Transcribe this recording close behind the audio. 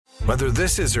Whether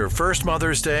this is her first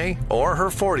Mother's Day or her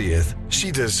 40th, she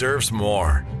deserves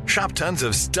more. Shop tons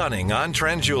of stunning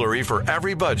on-trend jewelry for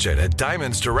every budget at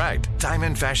Diamonds Direct.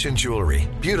 Diamond fashion jewelry,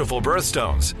 beautiful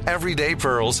birthstones, everyday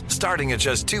pearls starting at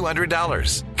just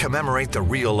 $200. Commemorate the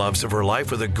real loves of her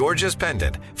life with a gorgeous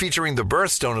pendant featuring the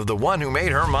birthstone of the one who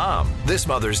made her mom. This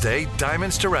Mother's Day,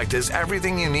 Diamonds Direct is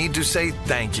everything you need to say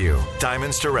thank you.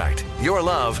 Diamonds Direct. Your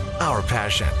love, our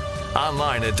passion.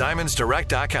 Online at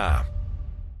diamondsdirect.com.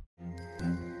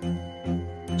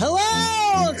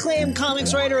 Hello, acclaimed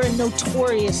comics writer and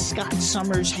notorious Scott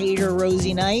Summers hater,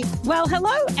 Rosie Knight. Well,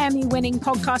 hello, Emmy-winning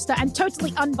podcaster and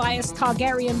totally unbiased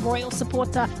Targaryen royal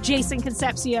supporter, Jason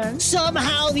Concepcion.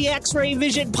 Somehow the X-Ray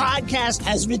Vision podcast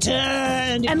has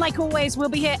returned. And like always, we'll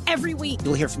be here every week.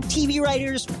 You'll hear from TV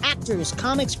writers, actors,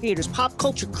 comics creators, pop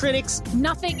culture critics.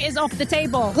 Nothing is off the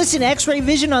table. Listen to X-Ray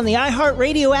Vision on the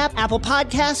iHeartRadio app, Apple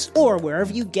Podcasts, or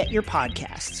wherever you get your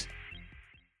podcasts.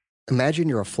 Imagine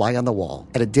you're a fly on the wall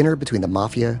at a dinner between the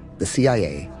Mafia, the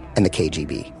CIA, and the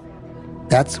KGB.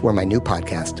 That's where my new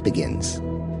podcast begins.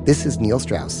 This is Neil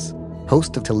Strauss,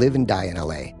 host of To Live and Die in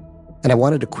LA, and I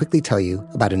wanted to quickly tell you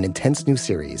about an intense new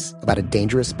series about a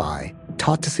dangerous spy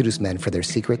taught to seduce men for their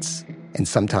secrets and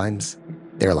sometimes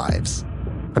their lives.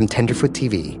 From Tenderfoot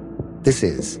TV, this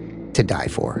is To Die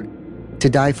For. To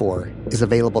Die For is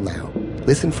available now.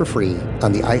 Listen for free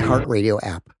on the iHeartRadio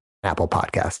app, Apple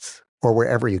Podcasts, or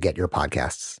wherever you get your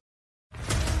podcasts.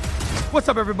 What's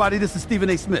up, everybody? This is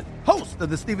Stephen A. Smith, host of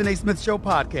the Stephen A. Smith Show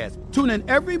podcast. Tune in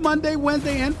every Monday,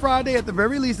 Wednesday, and Friday at the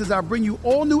very least as I bring you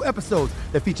all new episodes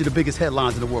that feature the biggest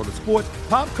headlines in the world of sports,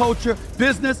 pop culture,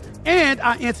 business, and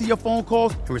I answer your phone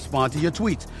calls and respond to your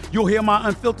tweets. You'll hear my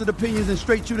unfiltered opinions and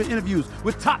straight-shooter interviews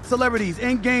with top celebrities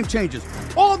and game changers.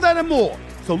 All that and more.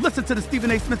 So listen to the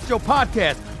Stephen A. Smith Show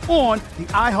podcast on the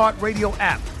iHeartRadio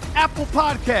app, Apple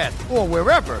Podcasts, or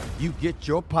wherever you get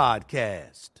your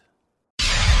podcast.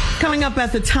 Coming up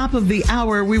at the top of the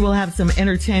hour, we will have some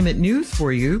entertainment news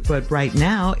for you. But right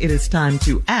now, it is time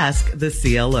to ask the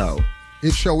CLO.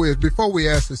 It sure is. Before we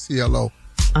ask the CLO,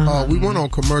 we went on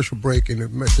commercial break, and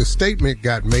the statement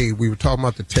got made. We were talking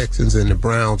about the Texans and the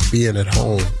Browns being at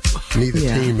home. Neither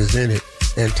team is in it.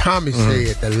 And Tommy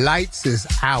said the lights is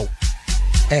out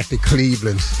at the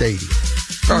Cleveland Stadium.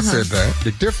 I said that.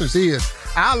 The difference is,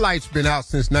 our lights been out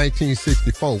since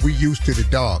 1964. We used to the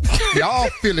dark. Y'all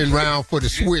feeling around for the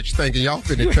switch thinking y'all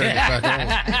finna turn it back on.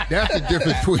 That's the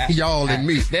difference between y'all and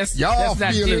me. Y'all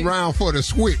feeling around for the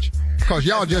switch because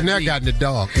y'all just now got in the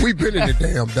dark. We been in the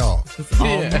damn dark.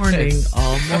 All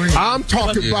morning. I'm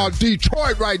talking about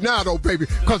Detroit right now, though, baby,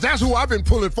 because that's who I've been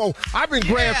pulling for. I've been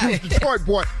grabbing through Detroit,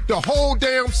 boy, the whole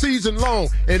damn season long,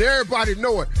 and everybody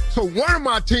know it. So one of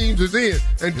my teams is in,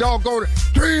 and doggone it,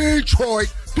 Detroit.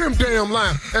 Them damn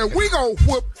lines. And we gonna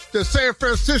whoop the San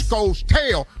Francisco's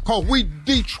tail because we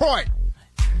Detroit.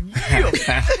 Damn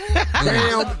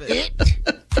it.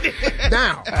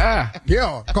 Now.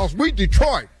 Yeah, because we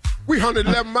Detroit. We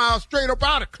 111 miles straight up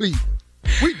out of Cleveland.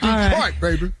 We Detroit,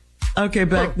 baby. Okay,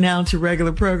 back now to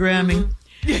regular programming.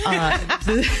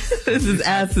 This is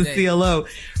Ask the CLO.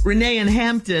 Renee in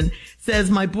Hampton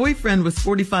says, my boyfriend was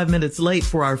 45 minutes late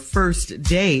for our first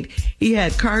date. He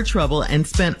had car trouble and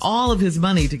spent all of his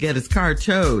money to get his car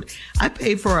towed. I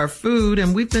paid for our food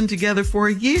and we've been together for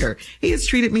a year. He has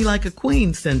treated me like a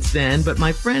queen since then, but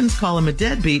my friends call him a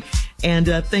deadbeat and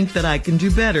think that I can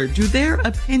do better. Do their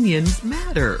opinions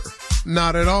matter?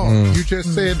 Not at all. You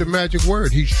just said the magic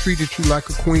word. He's treated you like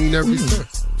a queen every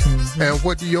since. And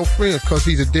what do your friends, because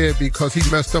he's a deadbeat, because he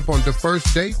messed up on the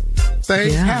first date?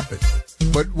 Things happen.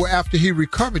 But after he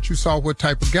recovered, you saw what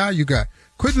type of guy you got.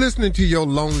 Quit listening to your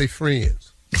lonely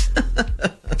friends.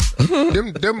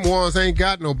 them ones ain't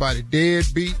got nobody.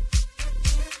 Deadbeat,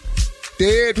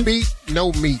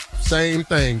 no meat. Same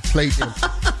thing. Plate empty.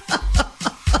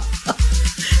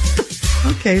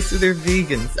 Okay, so they're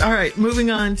vegans. All right,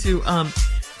 moving on to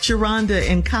Sharonda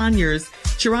in Conyers.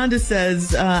 Sharonda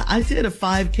says, I did a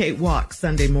 5K walk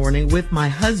Sunday morning with my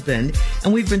husband,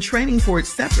 and we've been training for it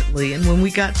separately. And when we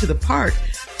got to the park,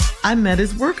 I met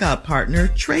his workout partner,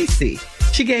 Tracy.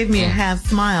 She gave me a half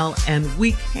smile and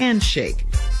weak handshake.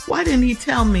 Why didn't he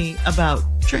tell me about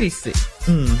Tracy?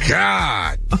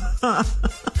 God. I'm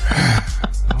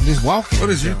just walking. What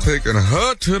is you taking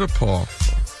her to the park?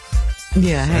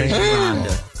 Yeah, hey,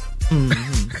 Sharonda.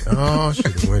 Oh,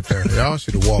 should have went there. Y'all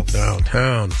should have walked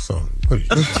downtown or something.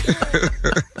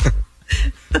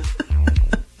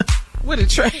 What a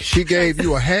trash. She gave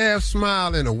you a half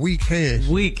smile and a weak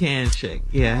handshake. Weak handshake.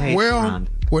 Yeah, hey, well, Sharonda.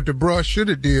 What the bruh should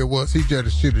have did was he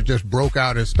should have just broke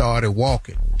out and started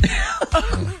walking.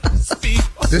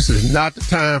 This is not the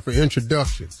time for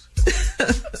introductions.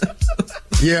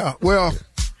 Yeah, well,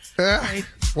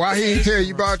 why he didn't tell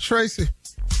you about Tracy?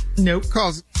 Nope.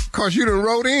 Cause you done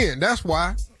wrote in. That's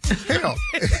why. Hell,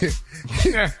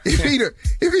 if he'd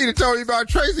have told you about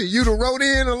Tracy, you'd have wrote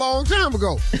in a long time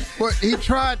ago. But he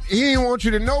didn't want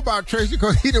you to know about Tracy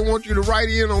because he didn't want you to write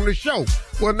in on the show.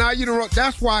 Well, now you done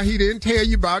that's why he didn't tell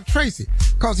you about Tracy,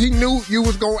 because he knew you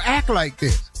was going to act like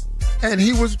this. And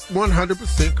he was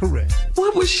 100% correct.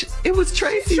 It was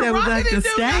Tracy that was acting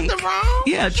stank.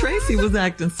 Yeah, Tracy was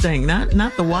acting stank,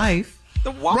 not the wife.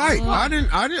 The wife. Right.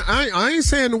 I ain't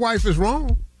saying the wife is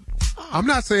wrong. I'm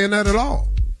not saying that at all.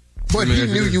 But he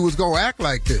knew you was going to act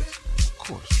like this. Of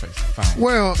course, Tracy. Fine.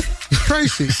 Well,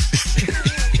 Tracy.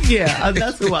 Yeah,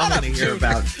 that's who I want to hear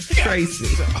about. Tracy.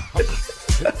 What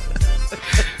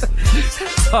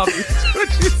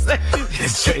you say?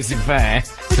 It's Tracy fine.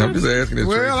 I'm just asking.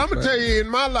 Well, I'm going to tell you, in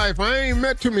my life, I ain't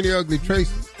met too many ugly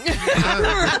Tracy's.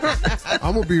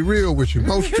 I'm going to be real with you.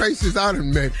 Most Tracy's I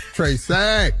done met, Tracy.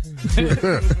 What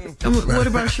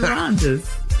about Sharonda's?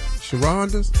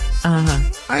 Sharonda's?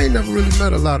 I ain't never really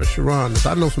met a lot of Sharonda's.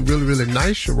 I know some really, really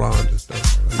nice Sharonda's,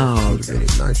 though. Really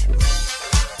nice Sharonda's.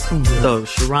 So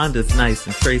Sharonda's nice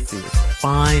and Tracy is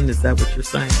fine. Is that what you're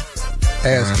saying?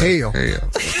 As hell. I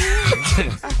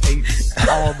hate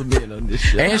all the men on this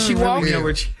show. And she walks.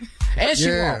 And she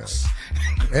walks.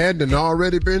 And done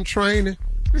already been training.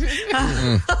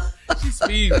 She's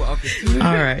speed walking.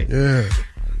 All right. Yeah.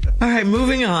 All right,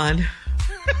 moving on.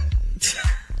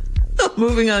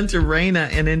 Moving on to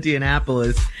Raina in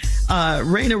Indianapolis.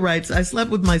 Raina writes, I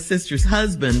slept with my sister's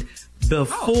husband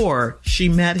before she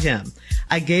met him.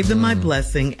 I gave them my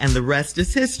blessing, and the rest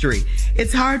is history.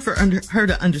 It's hard for her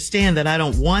to understand that I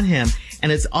don't want him,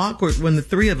 and it's awkward when the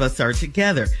three of us are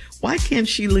together. Why can't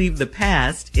she leave the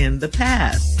past in the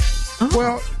past? Oh.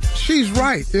 Well, she's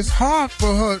right. It's hard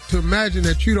for her to imagine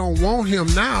that you don't want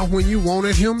him now when you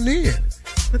wanted him then.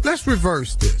 But let's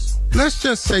reverse this. Let's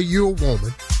just say you're a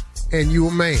woman and you're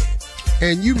a man,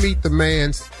 and you meet the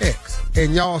man's ex,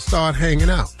 and y'all start hanging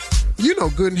out. You know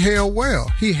good and hell well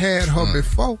he had her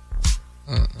before.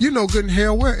 You know good and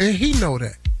hell well, and he know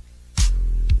that.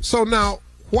 So now,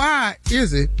 why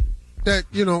is it that,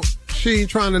 she ain't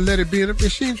trying to let it be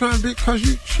she ain't trying to be, because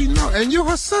she know, and you're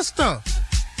her sister.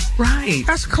 Right.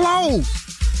 That's close.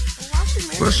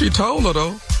 Well, she told her,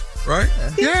 though, right?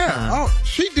 Yeah. Oh,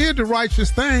 she did the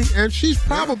righteous thing, and she's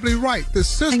probably right. The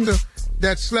sister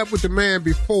that slept with the man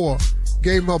before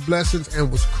gave her blessings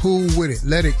and was cool with it.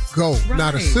 Let it go. Right.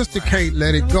 Now, the sister can't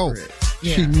let it go.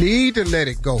 Yeah. She need to let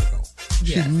it go, though.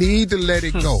 She need to let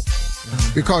it go.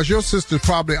 Because your sister's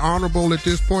probably honorable at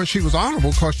this point. She was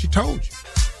honorable because she told you.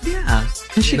 Yeah.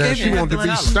 And she wanted to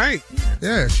be stank.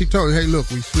 Yeah, she told you, hey, look,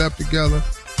 we slept together.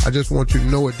 I just want you to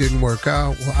know it didn't work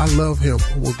out. Well, I love him.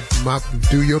 Well,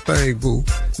 do your thing, boo.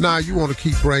 Now you want to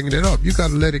keep bringing it up. You got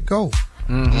to let it go.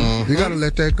 You got to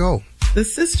let that go. The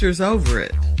sister's over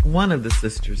it. One of the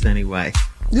sisters, anyway.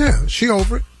 Yeah, she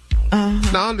over it.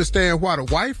 Now, I understand why the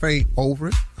wife ain't over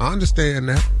it. I understand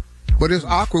that. But it's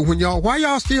awkward when why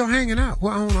y'all still hanging out?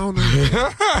 Well, I don't know.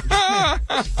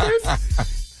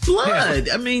 Blood.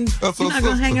 I mean, you're not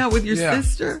going to hang out with your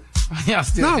sister?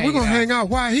 No, we're going to hang out.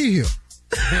 Why he here?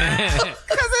 Because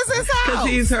it's his house. Because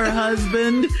he's her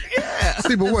husband. Yeah.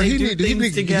 See, but what he need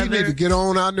to get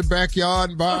on out in the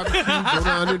backyard and barbecue, go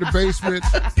down to the basement,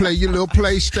 play your little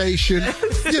PlayStation.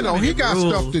 He got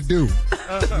stuff to do.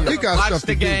 He got watch stuff to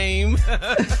the game.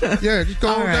 Yeah, just go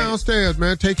on downstairs,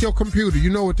 man. Take your computer. You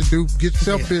know what to do. Get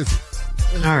yourself busy.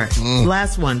 All right.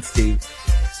 Last one, Steve.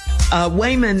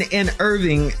 Wayman in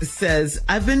Irving says,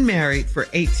 I've been married for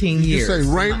 18 years. You say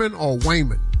Raymond or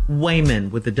Wayman?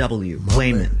 Wayman with a W.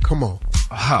 Wayman. Come on.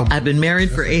 I've been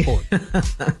married for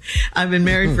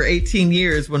 18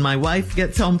 years. When my wife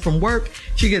gets home from work,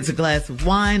 she gets a glass of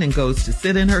wine and goes to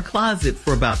sit in her closet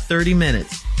for about 30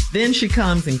 minutes. Then she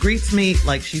comes and greets me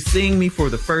like she's seeing me for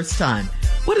the first time.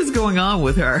 What is going on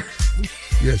with her?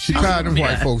 Yeah, she tired of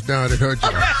white folks down at her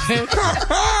job.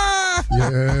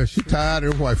 Yeah, she tired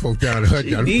of white folks down at her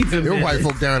job. Them white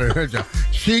folk down at her job.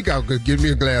 She got to give me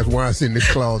a glass of wine, sit in this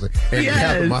closet, and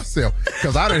have it myself.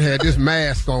 Because I done had this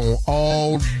mask on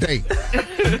all day.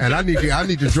 And I need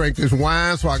to drink this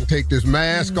wine so I can take this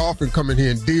mask off and come in here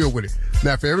and deal with it.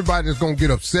 Now, for everybody that's going to get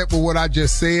upset with what I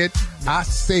just said, I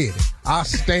said it. I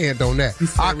stand on that.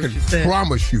 I can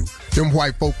promise you them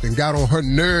white folk and got on her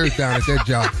nerves down at that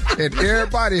job. And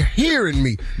everybody hearing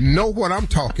me know what I'm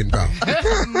talking about.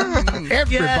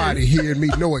 Everybody hearing me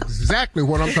know exactly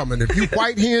what I'm talking about. If you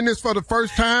white hearing this for the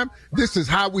first time, this is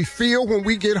how we feel when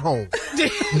we get home.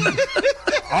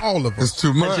 All of us. It's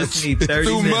too much. Just need 30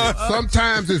 too minutes. much.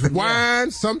 Sometimes it's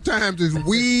wine. Sometimes it's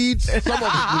weeds.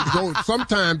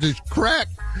 Sometimes it's crack.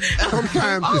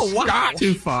 Sometimes it's scotch.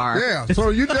 Too far. Yeah, so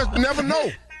you just never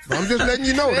know. I'm just letting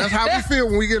you know. That's how we feel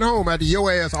when we get home after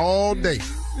your ass all day.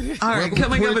 All right,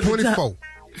 coming up at the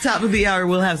top of the hour,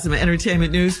 we'll have some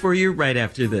entertainment news for you right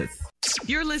after this.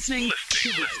 You're listening to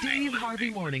the Steve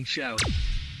Harvey Morning Show.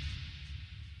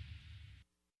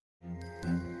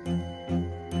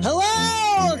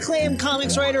 Hello, acclaimed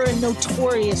comics writer and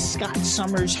notorious Scott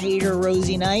Summers hater,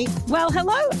 Rosie Knight. Well,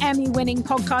 hello, Emmy-winning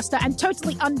podcaster and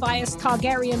totally unbiased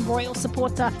Targaryen royal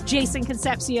supporter, Jason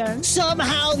Concepcion.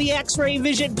 Somehow the X-Ray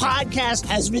Vision podcast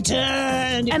has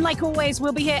returned. And like always,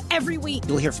 we'll be here every week.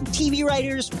 You'll hear from TV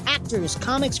writers, actors,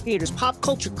 comics creators, pop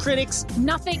culture critics.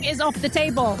 Nothing is off the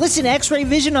table. Listen to X-Ray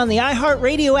Vision on the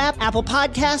iHeartRadio app, Apple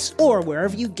Podcasts, or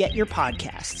wherever you get your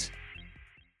podcasts.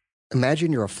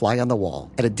 Imagine you're a fly on the wall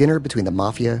at a dinner between the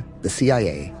Mafia, the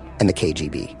CIA, and the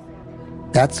KGB.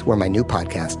 That's where my new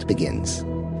podcast begins.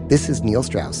 This is Neil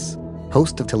Strauss,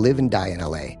 host of To Live and Die in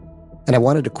LA, and I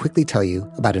wanted to quickly tell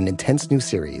you about an intense new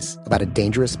series about a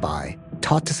dangerous spy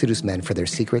taught to seduce men for their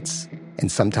secrets and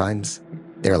sometimes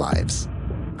their lives.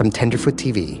 From Tenderfoot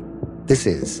TV, this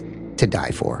is To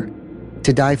Die For.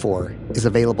 To Die For is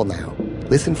available now.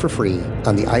 Listen for free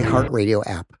on the iHeartRadio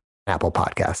app, Apple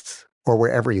Podcasts, or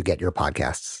wherever you get your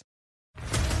podcasts.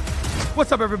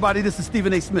 What's up, everybody? This is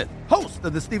Stephen A. Smith, host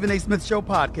of the Stephen A. Smith Show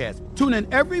podcast. Tune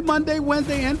in every Monday,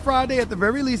 Wednesday, and Friday at the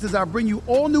very least as I bring you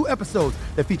all new episodes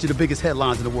that feature the biggest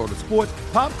headlines in the world of sports,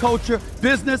 pop culture,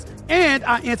 business, and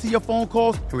I answer your phone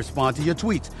calls and respond to your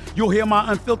tweets. You'll hear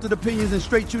my unfiltered opinions and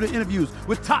straight-shooter interviews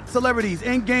with top celebrities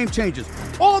and game changers.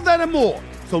 All that and more.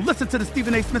 So listen to the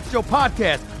Stephen A. Smith Show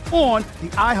podcast on the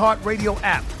iHeartRadio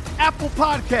app, Apple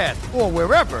Podcasts, or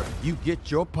wherever you get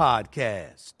your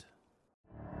podcast.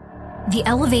 The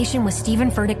Elevation with Stephen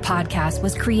Furtick podcast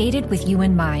was created with you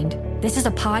in mind. This is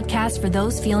a podcast for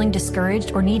those feeling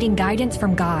discouraged or needing guidance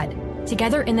from God.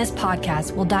 Together in this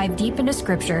podcast, we'll dive deep into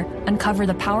Scripture, uncover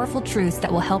the powerful truths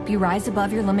that will help you rise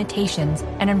above your limitations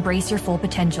and embrace your full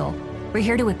potential. We're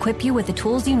here to equip you with the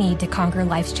tools you need to conquer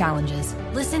life's challenges.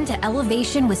 Listen to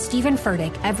Elevation with Stephen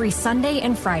Furtick every Sunday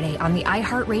and Friday on the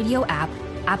iHeartRadio app,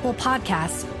 Apple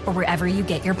Podcasts, or wherever you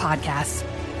get your podcasts.